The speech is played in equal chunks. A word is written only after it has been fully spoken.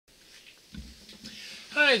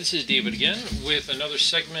Hi, this is David again with another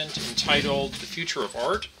segment entitled The Future of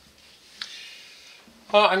Art.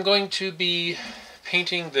 I'm going to be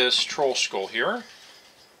painting this troll skull here.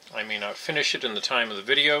 I may not finish it in the time of the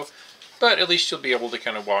video, but at least you'll be able to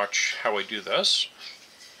kind of watch how I do this.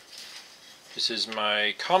 This is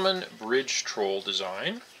my common bridge troll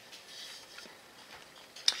design.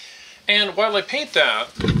 And while I paint that,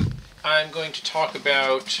 I'm going to talk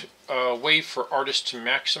about a way for artists to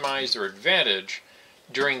maximize their advantage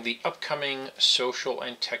during the upcoming social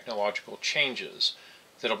and technological changes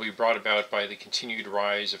that will be brought about by the continued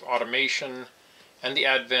rise of automation and the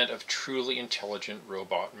advent of truly intelligent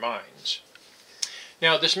robot minds.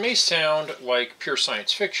 Now, this may sound like pure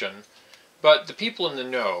science fiction, but the people in the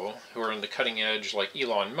know, who are on the cutting edge like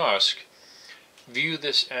Elon Musk, view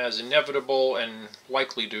this as inevitable and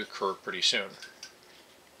likely to occur pretty soon.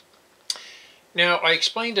 Now, I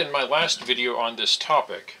explained in my last video on this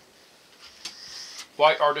topic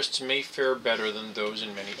why artists may fare better than those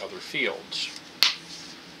in many other fields.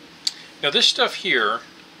 Now, this stuff here,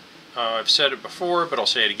 I've said it before, but I'll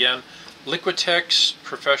say it again, Liquitex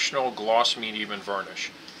Professional Gloss Medium and Varnish.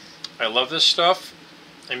 I love this stuff.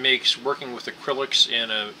 It makes working with acrylics in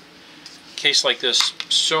a case like this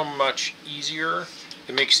so much easier.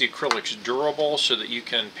 It makes the acrylics durable so that you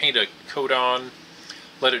can paint a coat on,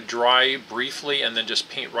 let it dry briefly, and then just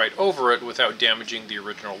paint right over it without damaging the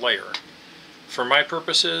original layer. For my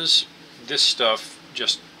purposes, this stuff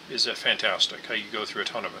just is fantastic. You go through a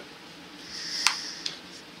ton of it.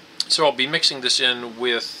 So I'll be mixing this in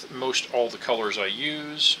with most all the colors I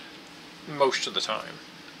use, most of the time.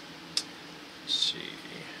 Let's see.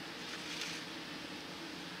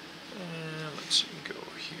 Let's go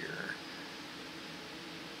here.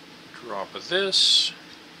 Drop of this.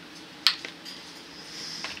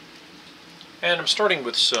 And I'm starting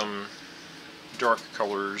with some dark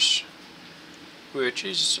colors, which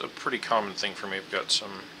is a pretty common thing for me. I've got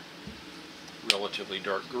some relatively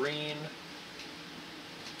dark green.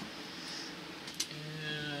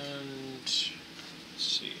 And let's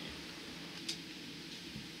see.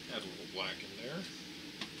 Add a little black in there.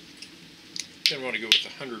 Then want to go with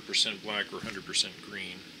 100% black or 100%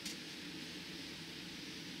 green.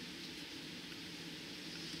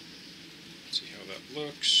 Let's see how that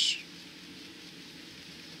looks.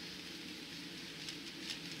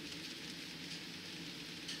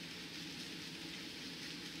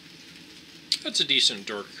 That's a decent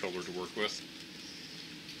dark color to work with.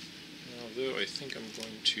 Although I think I'm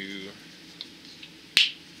going to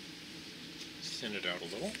thin it out a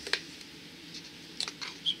little.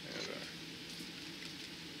 So add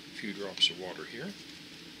a few drops of water here.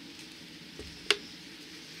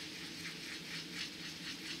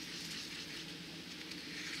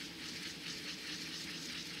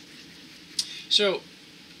 So,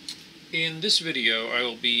 in this video I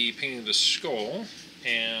will be painting the skull,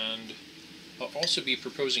 and I'll also be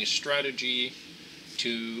proposing a strategy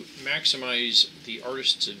to maximize the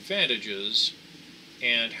artist's advantages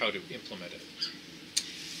and how to implement it.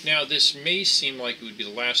 Now, this may seem like it would be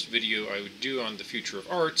the last video I would do on the future of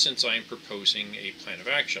art since I am proposing a plan of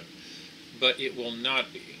action, but it will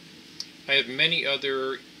not be. I have many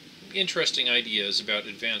other interesting ideas about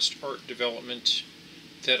advanced art development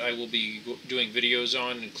that I will be doing videos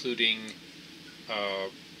on, including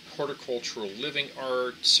horticultural living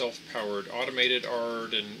art, self-powered automated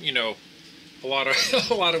art, and a lot of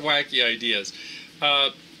wacky ideas.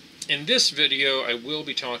 In this video, I will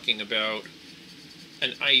be talking about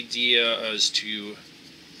an idea as to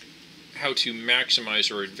how to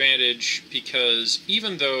maximize our advantage, because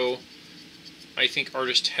even though I think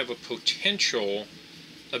artists have a potential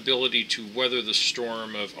ability to weather the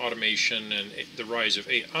storm of automation and the rise of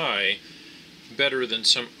AI better than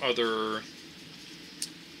some other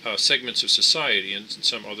segments of society and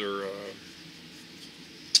some other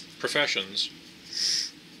professions,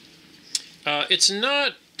 it's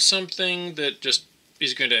not something that just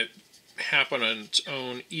is going to happen on its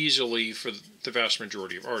own easily for the vast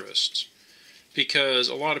majority of artists, because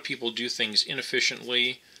a lot of people do things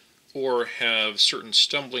inefficiently or have certain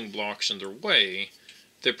stumbling blocks in their way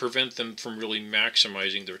that prevent them from really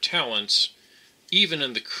maximizing their talents, even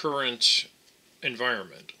in the current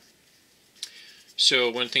environment.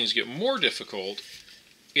 So when things get more difficult,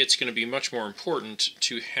 it's going to be much more important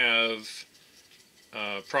to have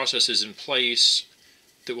processes in place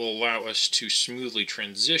that will allow us to smoothly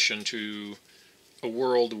transition to a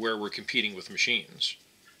world where we're competing with machines.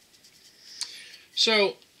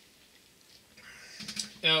 So,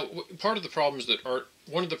 now one of the problems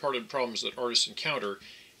that artists encounter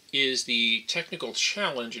is the technical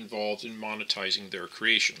challenge involved in monetizing their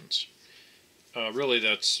creations. Really,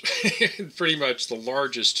 that's pretty much the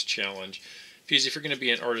largest challenge, because if you're going to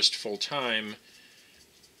be an artist full time,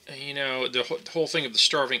 you know, the whole thing of the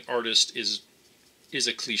starving artist is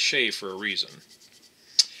a cliche for a reason.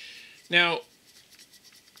 Now,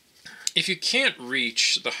 if you can't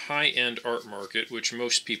reach the high-end art market, which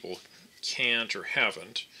most people can't or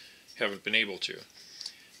haven't been able to,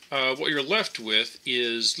 what you're left with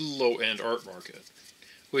is the low-end art market,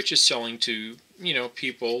 which is selling to, you know,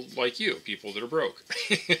 people like you, people that are broke.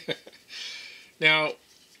 Now,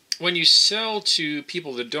 when you sell to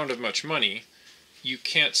people that don't have much money, you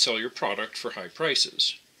can't sell your product for high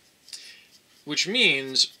prices. Which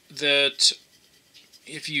means that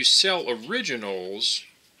if you sell originals,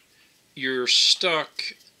 you're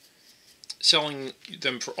stuck selling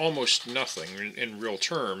them for almost nothing in real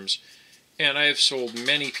terms. And I have sold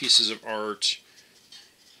many pieces of art,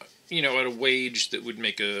 you know, at a wage that would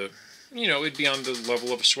make a, you know, it'd be on the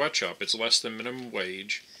level of a sweatshop. It's less than minimum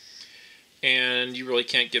wage, and you really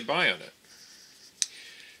can't get by on it.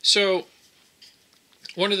 So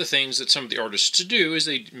one of the things that some of the artists do is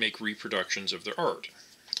they make reproductions of their art.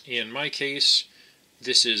 In my case,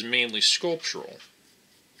 this is mainly sculptural.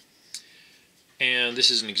 And this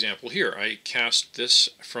is an example here. I cast this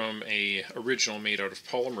from an original made out of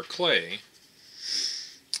polymer clay.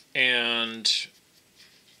 And,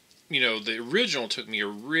 you know, the original took me a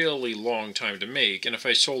really long time to make. And if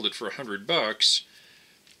I sold it for $100,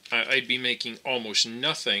 I'd be making almost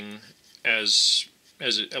nothing as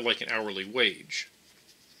like an hourly wage.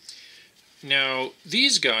 Now,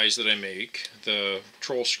 these guys that I make, the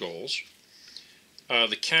troll skulls,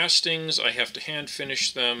 the castings, I have to hand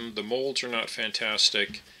finish them. The molds are not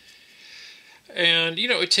fantastic. And, you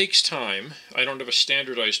know, it takes time. I don't have a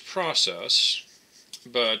standardized process,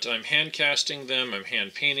 but I'm hand casting them, I'm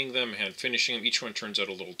hand painting them, hand finishing them. Each one turns out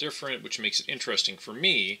a little different, which makes it interesting for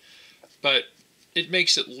me, but it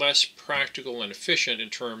makes it less practical and efficient in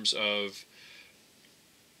terms of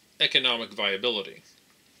economic viability.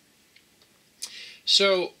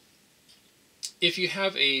 So, if you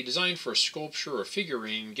have a design for a sculpture or a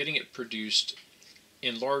figurine, getting it produced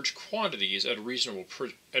in large quantities at a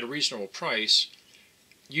reasonable price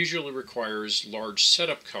usually requires large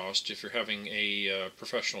setup cost if you're having a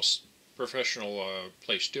professional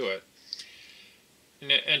place do it.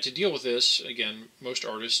 And to deal with this, again, most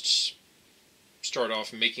artists start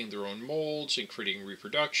off making their own molds and creating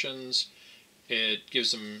reproductions. It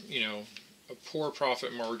gives them, you know, a poor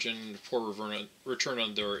profit margin, poor return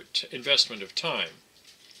on their investment of time.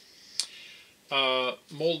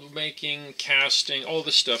 Mold making, casting, all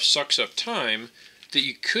this stuff sucks up time that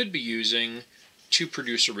you could be using to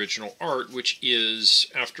produce original art, which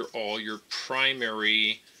is, after all, your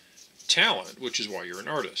primary talent, which is why you're an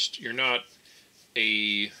artist. You're not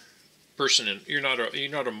a person, you're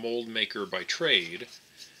not a mold maker by trade,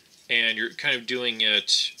 and you're kind of doing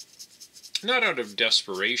it not out of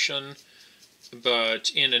desperation,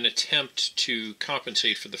 but in an attempt to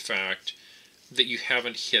compensate for the fact that you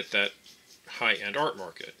haven't hit that high-end art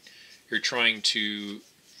market. You're trying to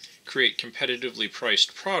create competitively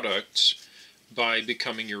priced products by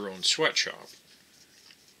becoming your own sweatshop.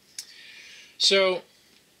 So,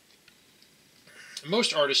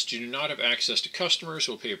 most artists do not have access to customers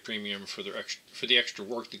who will pay a premium for the extra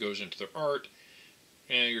work that goes into their art,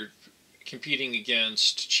 and you're competing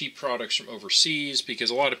against cheap products from overseas because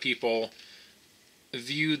a lot of people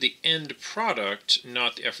view the end product,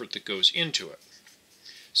 not the effort that goes into it.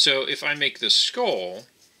 So if I make this skull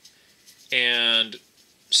and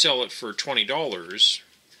sell it for $20,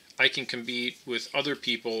 I can compete with other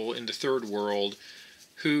people in the third world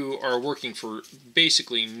who are working for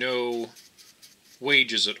basically no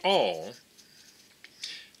wages at all,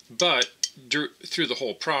 but through the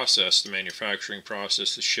whole process, the manufacturing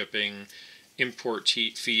process, the shipping, import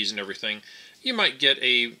fees and everything, you might get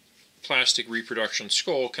a plastic reproduction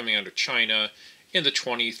skull coming out of China in the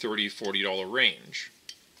 $20, $30, $40 range.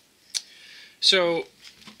 So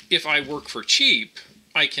if I work for cheap,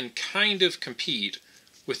 I can kind of compete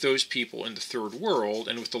with those people in the third world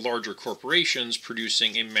and with the larger corporations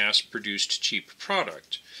producing a mass-produced cheap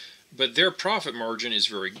product. But their profit margin is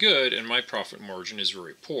very good and my profit margin is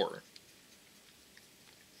very poor.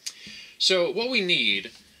 So what we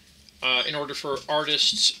need in order for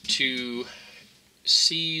artists to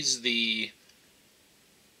seize the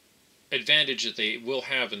advantage that they will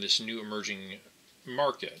have in this new emerging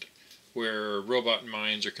market, where robot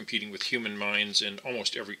minds are competing with human minds in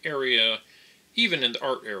almost every area, even in the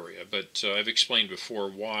art area. But I've explained before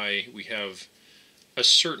why we have a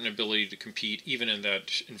certain ability to compete even in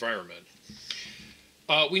that environment.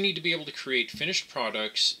 We need to be able to create finished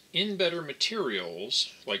products in better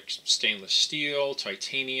materials like stainless steel,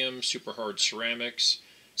 titanium, super hard ceramics,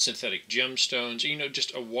 synthetic gemstones,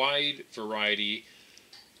 just a wide variety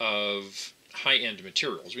of high-end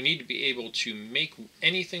materials. We need to be able to make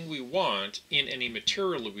anything we want in any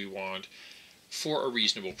material we want for a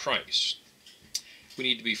reasonable price. We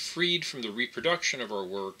need to be freed from the reproduction of our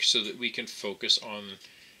work so that we can focus on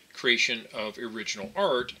creation of original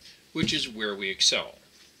art, which is where we excel.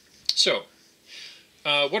 So,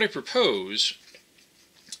 what I propose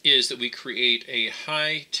is that we create a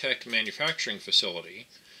high-tech manufacturing facility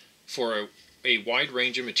for a wide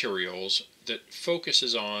range of materials that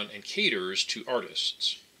focuses on and caters to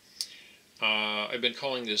artists. I've been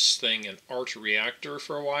calling this thing an art reactor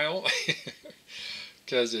for a while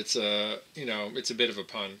because it's a bit of a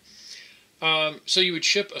pun. So you would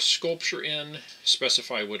ship a sculpture in,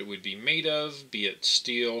 specify what it would be made of, be it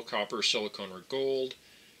steel, copper, silicone, or gold.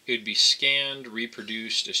 It would be scanned,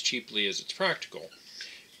 reproduced as cheaply as it's practical,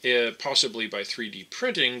 possibly by 3D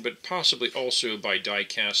printing, but possibly also by die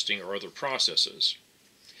casting or other processes.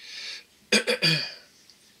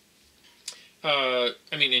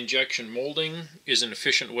 Injection molding is an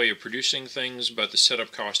efficient way of producing things, but the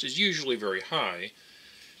setup cost is usually very high,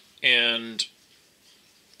 and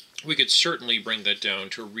we could certainly bring that down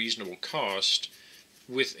to a reasonable cost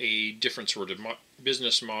with a different sort of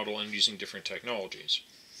business model and using different technologies.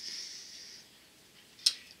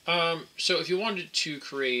 So if you wanted to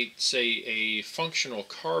create, say, a functional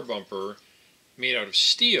car bumper made out of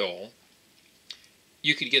steel,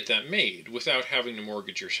 you could get that made without having to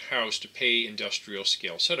mortgage your house to pay industrial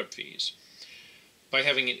scale setup fees. By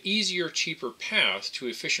having an easier, cheaper path to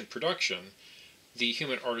efficient production, the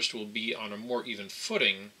human artist will be on a more even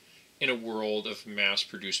footing in a world of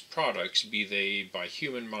mass-produced products, be they by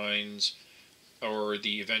human minds or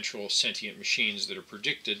the eventual sentient machines that are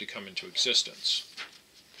predicted to come into existence.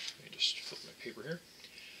 Let me just flip my paper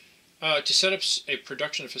here. To set up a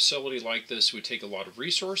production facility like this would take a lot of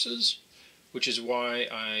resources, which is why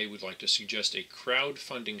I would like to suggest a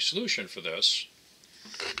crowdfunding solution for this.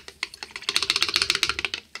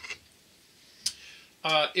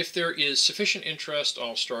 If there is sufficient interest,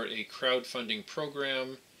 I'll start a crowdfunding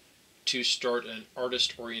program to start an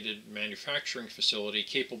artist-oriented manufacturing facility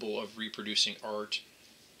capable of reproducing art,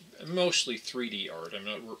 mostly 3D art.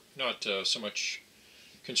 I'm not so much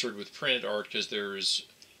concerned with printed art because there's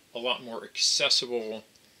a lot more accessible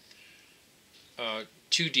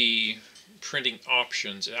 2D printing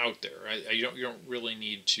options out there. You don't really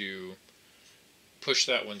need to push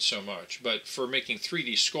that one so much. But for making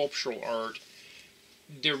 3D sculptural art,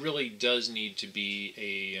 there really does need to be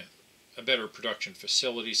a better production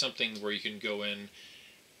facility, something where you can go in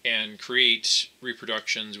and create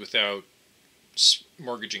reproductions without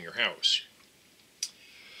mortgaging your house.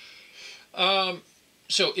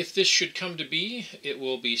 So if this should come to be, it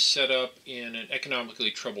will be set up in an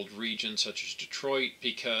economically troubled region such as Detroit,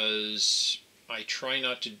 because I try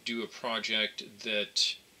not to do a project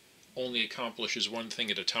that only accomplishes one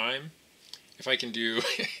thing at a time. If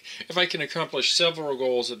I can accomplish several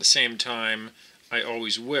goals at the same time, I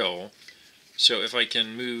always will. So if I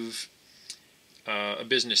can move a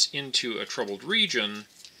business into a troubled region,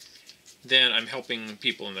 then I'm helping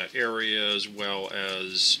people in that area as well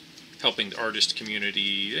as helping the artist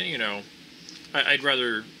community. I'd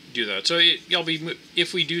rather do that. So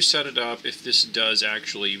if we do set it up, if this does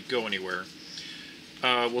actually go anywhere,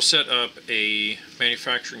 we'll set up a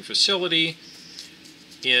manufacturing facility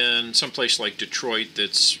in some place like Detroit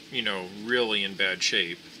that's, really in bad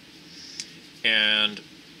shape. And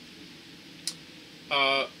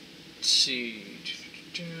let's see.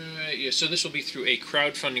 Yeah, so this will be through a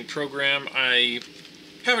crowdfunding program. I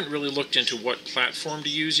haven't really looked into what platform to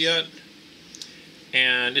use yet,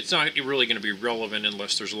 and it's not really going to be relevant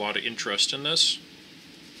unless there's a lot of interest in this.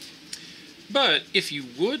 But if you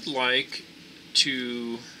would like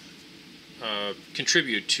to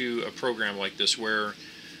contribute to a program like this where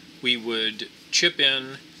we would chip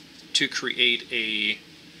in to create a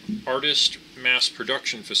artist mass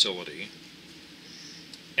production facility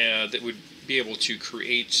that would be able to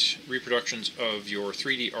create reproductions of your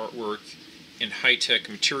 3D artwork in high-tech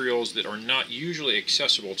materials that are not usually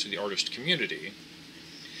accessible to the artist community,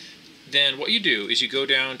 then what you do is you go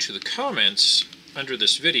down to the comments under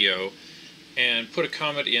this video and put a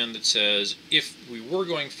comment in that says, if we were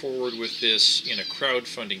going forward with this in a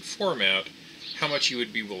crowdfunding format, how much you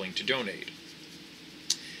would be willing to donate.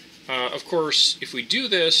 Of course, if we do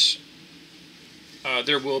this,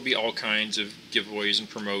 there will be all kinds of giveaways and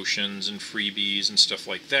promotions and freebies and stuff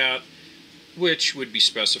like that, which would be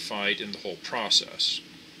specified in the whole process.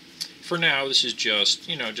 for now, this is just,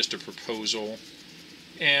 just a proposal.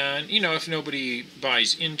 And, if nobody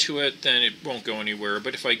buys into it, then it won't go anywhere.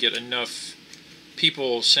 But if I get enough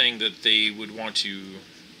people saying that they would want to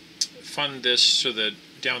fund this so that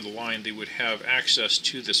down the line they would have access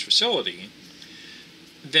to this facility,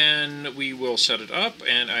 then we will set it up,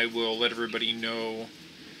 and I will let everybody know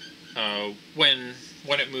when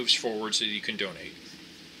it moves forward so that you can donate.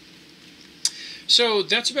 So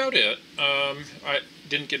that's about it. I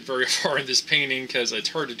didn't get very far in this painting because it's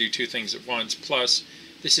hard to do two things at once. Plus,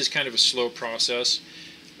 this is kind of a slow process.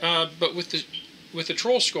 But with the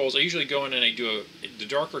troll skulls, I usually go in and I do the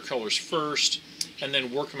darker colors first, and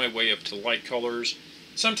then work my way up to light colors.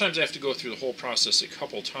 Sometimes I have to go through the whole process a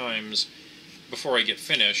couple times before I get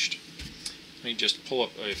finished. Let me just pull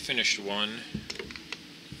up a finished one,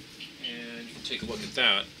 and you can take a look at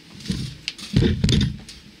that.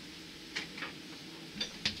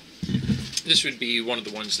 This would be one of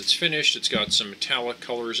the ones that's finished. It's got some metallic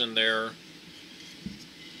colors in there.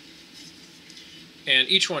 And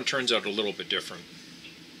each one turns out a little bit different.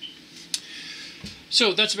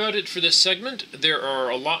 So that's about it for this segment. There are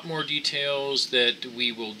a lot more details that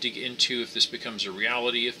we will dig into if this becomes a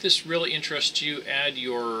reality. If this really interests you, add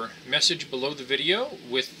your message below the video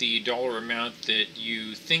with the dollar amount that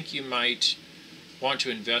you think you might want to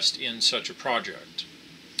invest in such a project.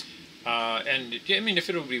 And I mean, if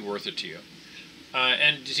it would be worth it to you.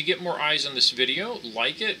 And to get more eyes on this video,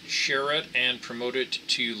 like it, share it, and promote it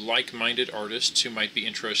to like-minded artists who might be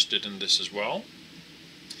interested in this as well.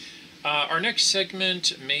 Our next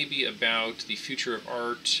segment may be about the future of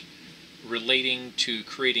art relating to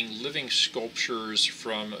creating living sculptures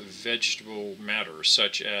from vegetable matter,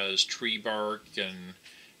 such as tree bark and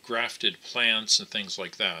grafted plants and things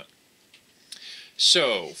like that.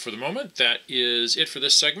 So, for the moment, that is it for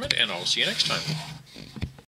this segment, and I'll see you next time.